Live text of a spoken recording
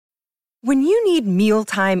When you need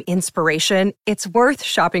mealtime inspiration, it's worth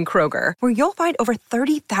shopping Kroger, where you'll find over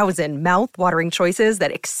 30,000 mouth-watering choices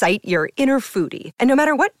that excite your inner foodie. And no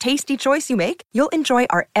matter what tasty choice you make, you'll enjoy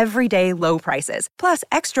our everyday low prices, plus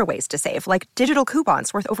extra ways to save, like digital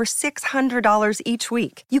coupons worth over $600 each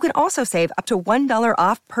week. You can also save up to $1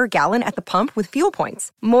 off per gallon at the pump with fuel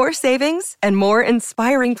points. More savings and more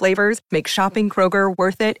inspiring flavors make shopping Kroger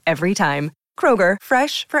worth it every time. Kroger,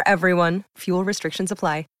 fresh for everyone. Fuel restrictions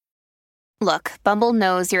apply. Look, Bumble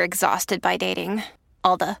knows you're exhausted by dating.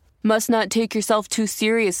 All the, must not take yourself too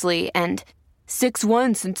seriously, and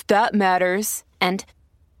 6'1" since that matters, and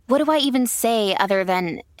what do I even say other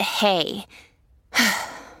than, hey?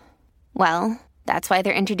 Well, that's why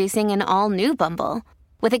they're introducing an all-new Bumble,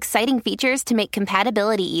 with exciting features to make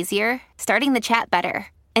compatibility easier, starting the chat better,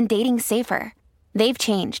 and dating safer. They've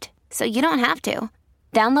changed, so you don't have to.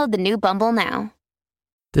 Download the new Bumble now.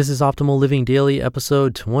 This is Optimal Living Daily,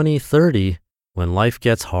 episode 2030, When Life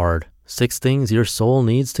Gets Hard, 6 Things Your Soul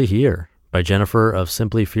Needs to Hear, by Jennifer of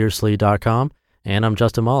simplyfiercely.com, and I'm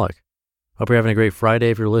Justin Malik. Hope you're having a great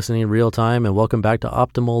Friday if you're listening in real time, and welcome back to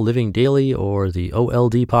Optimal Living Daily, or the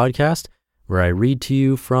OLD podcast, where I read to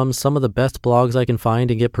you from some of the best blogs I can find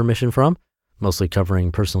and get permission from, mostly covering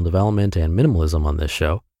personal development and minimalism on this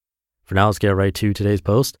show. For now, let's get right to today's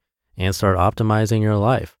post and start optimizing your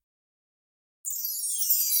life.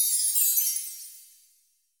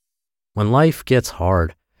 When Life Gets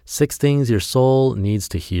Hard, 6 Things Your Soul Needs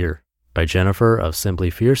to Hear, by Jennifer of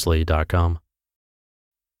simplyfiercely.com.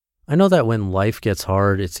 I know that when life gets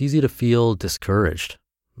hard, it's easy to feel discouraged.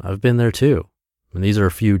 I've been there too, and these are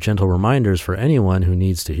a few gentle reminders for anyone who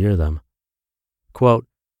needs to hear them. Quote,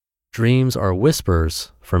 "Dreams are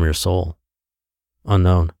whispers from your soul."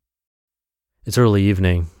 Unknown. It's early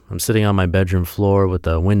evening. I'm sitting on my bedroom floor with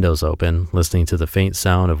the windows open, listening to the faint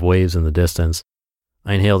sound of waves in the distance.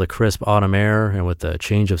 I inhale the crisp autumn air, and with the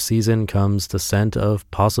change of season comes the scent of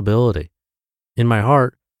possibility. In my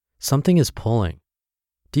heart, something is pulling.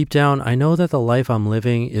 Deep down, I know that the life I'm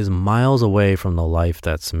living is miles away from the life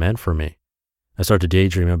that's meant for me. I start to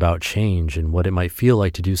daydream about change and what it might feel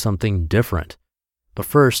like to do something different. But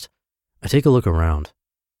first, I take a look around.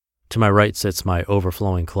 To my right sits my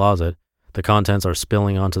overflowing closet. The contents are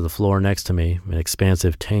spilling onto the floor next to me, an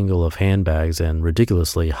expansive tangle of handbags and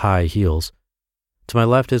ridiculously high heels. To my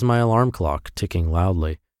left is my alarm clock, ticking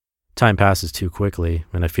loudly. Time passes too quickly,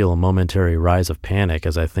 and I feel a momentary rise of panic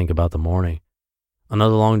as I think about the morning.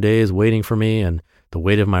 Another long day is waiting for me, and the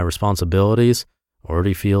weight of my responsibilities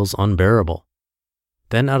already feels unbearable.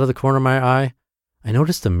 Then, out of the corner of my eye, I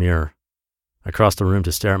notice the mirror. I cross the room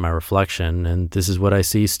to stare at my reflection, and this is what I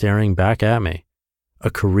see staring back at me.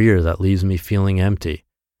 A career that leaves me feeling empty.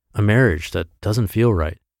 A marriage that doesn't feel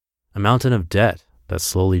right. A mountain of debt that's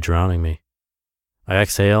slowly drowning me. I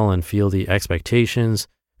exhale and feel the expectations,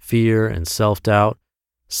 fear, and self-doubt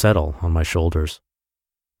settle on my shoulders.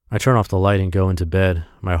 I turn off the light and go into bed,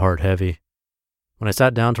 my heart heavy. When I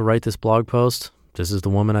sat down to write this blog post, this is the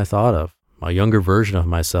woman I thought of, a younger version of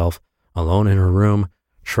myself, alone in her room,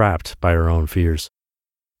 trapped by her own fears.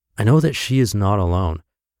 I know that she is not alone.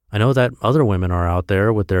 I know that other women are out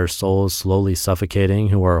there with their souls slowly suffocating,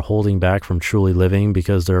 who are holding back from truly living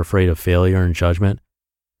because they're afraid of failure and judgment.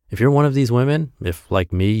 If you're one of these women, if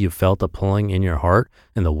like me, you felt the pulling in your heart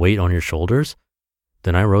and the weight on your shoulders,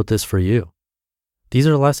 then I wrote this for you. These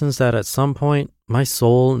are lessons that at some point my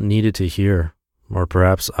soul needed to hear, or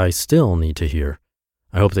perhaps I still need to hear.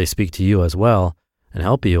 I hope they speak to you as well and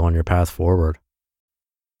help you on your path forward.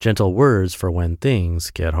 Gentle words for when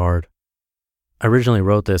things get hard. I originally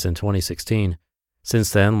wrote this in 2016. Since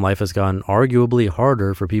then, life has gotten arguably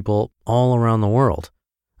harder for people all around the world.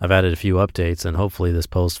 I've added a few updates, and hopefully this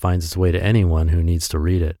post finds its way to anyone who needs to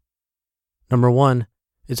read it. Number 1,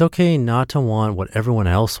 it's okay not to want what everyone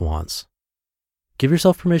else wants. Give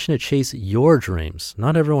yourself permission to chase your dreams,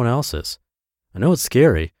 not everyone else's. I know it's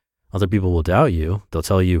scary. Other people will doubt you. They'll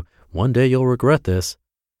tell you, one day you'll regret this.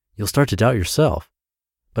 You'll start to doubt yourself.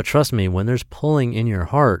 But trust me, when there's pulling in your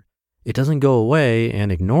heart, it doesn't go away,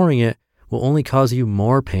 and ignoring it will only cause you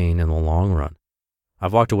more pain in the long run.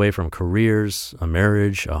 I've walked away from careers, a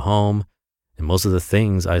marriage, a home, and most of the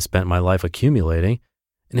things I spent my life accumulating,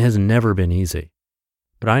 and it has never been easy.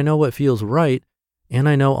 But I know what feels right, and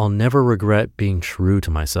I know I'll never regret being true to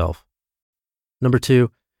myself. Number 2,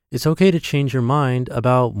 it's okay to change your mind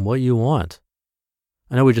about what you want.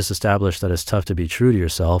 I know we just established that it's tough to be true to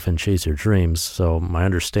yourself and chase your dreams, so I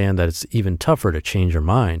understand that it's even tougher to change your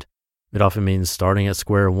mind. It often means starting at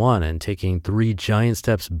square one and taking 3 giant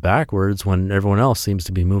steps backwards when everyone else seems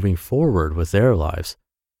to be moving forward with their lives.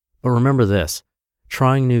 But remember this,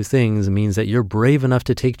 Trying new things means that you're brave enough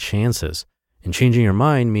to take chances, and changing your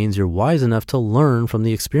mind means you're wise enough to learn from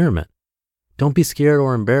the experiment. Don't be scared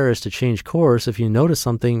or embarrassed to change course if you notice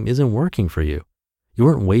something isn't working for you. You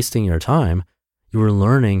weren't wasting your time. You were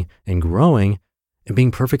learning and growing and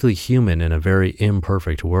being perfectly human in a very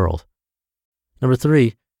imperfect world. Number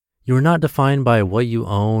 3, you are not defined by what you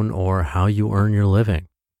own or how you earn your living.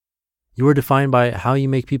 You are defined by how you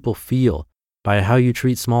make people feel, by how you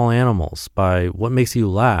treat small animals, by what makes you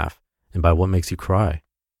laugh, and by what makes you cry.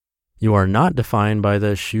 You are not defined by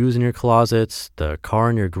the shoes in your closet, the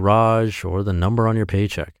car in your garage, or the number on your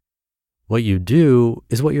paycheck. What you do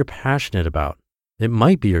is what you're passionate about. It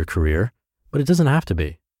might be your career, but it doesn't have to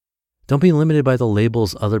be. Don't be limited by the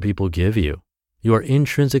labels other people give you. You are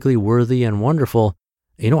intrinsically worthy and wonderful,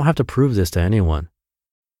 and you don't have to prove this to anyone.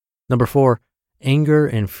 Number 4, anger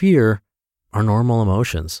and fear are normal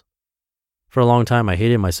emotions. For a long time, I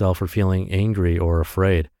hated myself for feeling angry or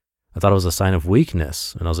afraid. I thought it was a sign of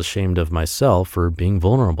weakness, and I was ashamed of myself for being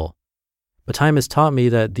vulnerable. But time has taught me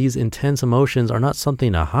that these intense emotions are not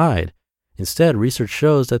something to hide. Instead, research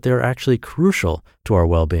shows that they're actually crucial to our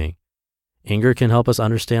well-being. Anger can help us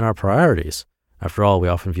understand our priorities. After all, we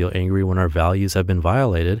often feel angry when our values have been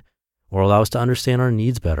violated, or allow us to understand our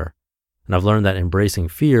needs better. And I've learned that embracing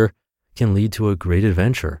fear can lead to a great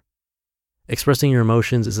adventure. Expressing your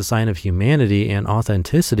emotions is a sign of humanity and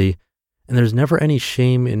authenticity, and there's never any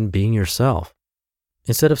shame in being yourself.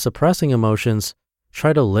 Instead of suppressing emotions,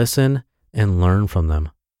 try to listen and learn from them.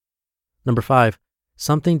 Number 5,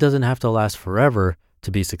 something doesn't have to last forever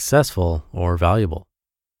to be successful or valuable.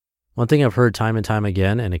 One thing I've heard time and time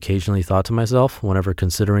again and occasionally thought to myself whenever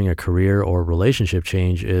considering a career or relationship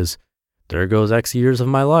change is, there goes X years of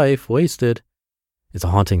my life wasted. It's a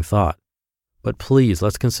haunting thought. But please,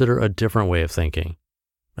 let's consider a different way of thinking.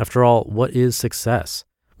 After all, what is success?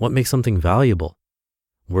 What makes something valuable?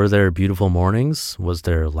 Were there beautiful mornings? Was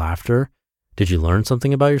there laughter? Did you learn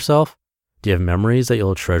something about yourself? Do you have memories that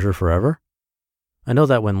you'll treasure forever? I know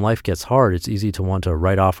that when life gets hard, it's easy to want to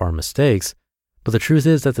write off our mistakes, but the truth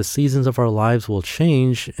is that the seasons of our lives will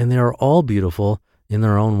change, and they are all beautiful in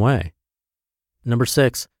their own way. Number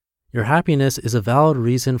 6, your happiness is a valid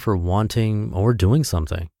reason for wanting or doing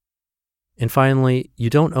something. And finally, you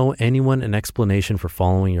don't owe anyone an explanation for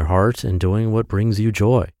following your heart and doing what brings you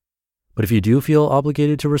joy. But if you do feel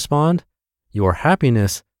obligated to respond, your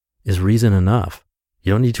happiness is reason enough.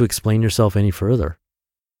 You don't need to explain yourself any further.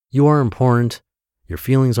 You are important, your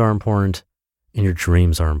feelings are important, and your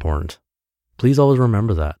dreams are important. Please always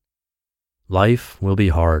remember that. Life will be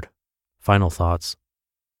hard. Final thoughts.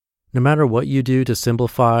 No matter what you do to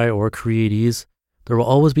simplify or create ease, there will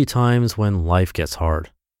always be times when life gets hard.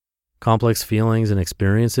 Complex feelings and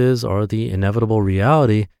experiences are the inevitable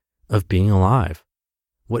reality of being alive.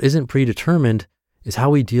 What isn't predetermined is how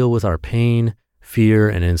we deal with our pain, fear,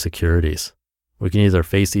 and insecurities. We can either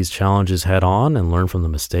face these challenges head on and learn from the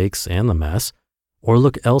mistakes and the mess, or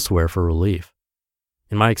look elsewhere for relief.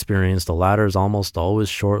 In my experience, the latter is almost always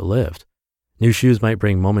short-lived. New shoes might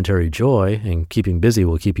bring momentary joy, and keeping busy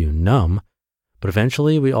will keep you numb, but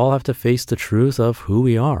eventually we all have to face the truth of who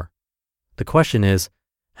we are. The question is,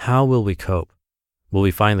 how will we cope? Will we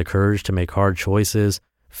find the courage to make hard choices,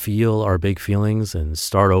 feel our big feelings, and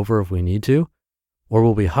start over if we need to? Or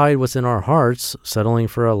will we hide what's in our hearts, settling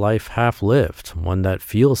for a life half-lived, one that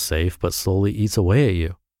feels safe but slowly eats away at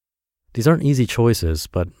you? These aren't easy choices,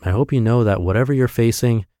 but I hope you know that whatever you're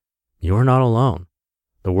facing, you're not alone.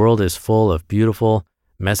 The world is full of beautiful,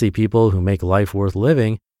 messy people who make life worth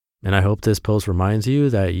living, and I hope this post reminds you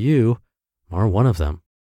that you are one of them.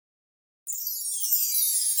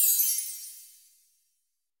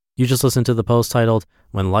 You just listened to the post titled,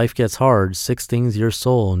 When Life Gets Hard, 6 Things Your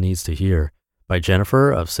Soul Needs to Hear by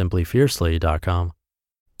Jennifer of simplyfiercely.com.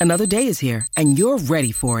 Another day is here, and you're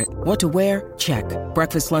ready for it. What to wear? Check.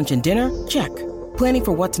 Breakfast, lunch, and dinner? Check. Planning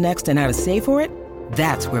for what's next and how to save for it?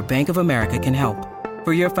 That's where Bank of America can help.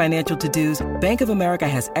 For your financial to-dos, Bank of America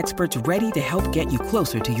has experts ready to help get you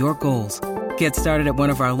closer to your goals. Get started at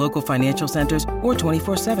one of our local financial centers or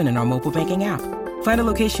 24/7 in our mobile banking app. Find a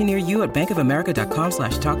location near you at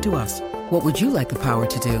bankofamerica.com/talktous. What would you like the power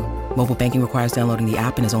to do? Mobile banking requires downloading the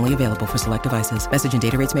app and is only available for select devices. Message and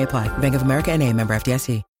data rates may apply. Bank of America N.A., member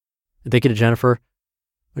FDIC. Thank you to Jennifer.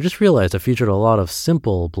 I just realized I featured a lot of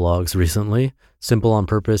Simple blogs recently.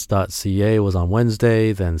 SimpleOnPurpose.ca was on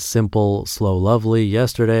Wednesday, then Simple Slow Lovely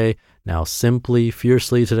yesterday, now Simply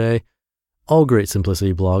Fiercely today. All great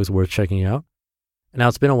simplicity blogs worth checking out. And now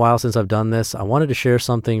it's been a while since I've done this. I wanted to share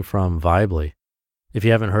something from Vibely. If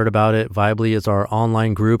you haven't heard about it, Vibely is our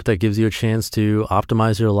online group that gives you a chance to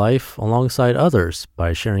optimize your life alongside others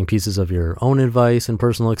by sharing pieces of your own advice and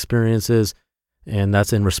personal experiences, and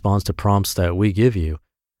that's in response to prompts that we give you.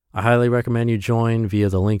 I highly recommend you join via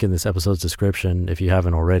the link in this episode's description if you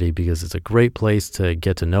haven't already, because it's a great place to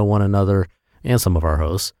get to know one another and some of our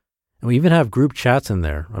hosts. And we even have group chats in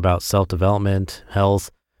there about self-development, health,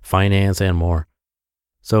 finance, and more.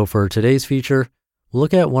 So for today's feature, we'll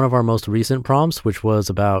look at one of our most recent prompts, which was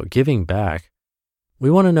about giving back.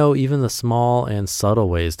 We want to know even the small and subtle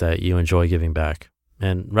ways that you enjoy giving back.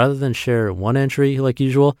 And rather than share one entry like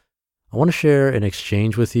usual, I want to share an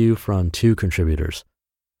exchange with you from 2 contributors.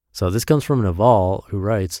 So this comes from Naval, who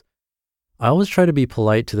writes, I always try to be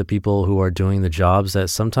polite to the people who are doing the jobs that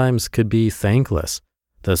sometimes could be thankless.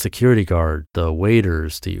 The security guard, the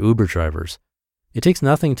waiters, the Uber drivers. It takes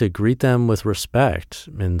nothing to greet them with respect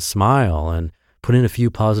and smile and put in a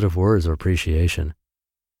few positive words of appreciation.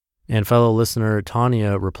 And fellow listener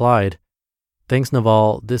Tanya replied, Thanks,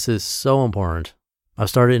 Naval. This is so important. I've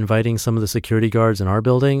started inviting some of the security guards in our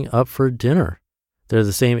building up for dinner. They're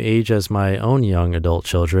the same age as my own young adult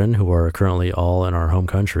children who are currently all in our home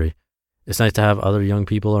country. It's nice to have other young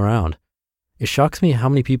people around. It shocks me how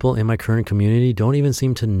many people in my current community don't even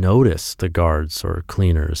seem to notice the guards or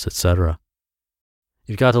cleaners, etc.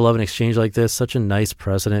 You've got to love an exchange like this, such a nice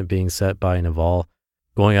precedent being set by Naval,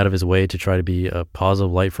 going out of his way to try to be a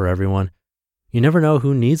positive light for everyone. You never know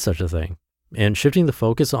who needs such a thing. And shifting the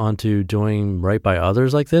focus onto doing right by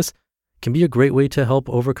others like this can be a great way to help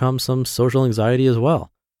overcome some social anxiety as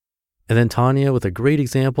well. And then Tanya with a great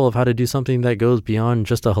example of how to do something that goes beyond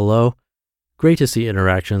just a hello. Great to see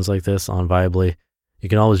interactions like this on Vibely. You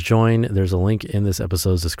can always join. There's a link in this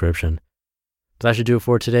episode's description. But that should do it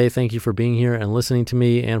for today. Thank you for being here and listening to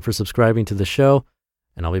me and for subscribing to the show.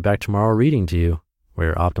 And I'll be back tomorrow reading to you where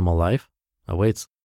your optimal life awaits.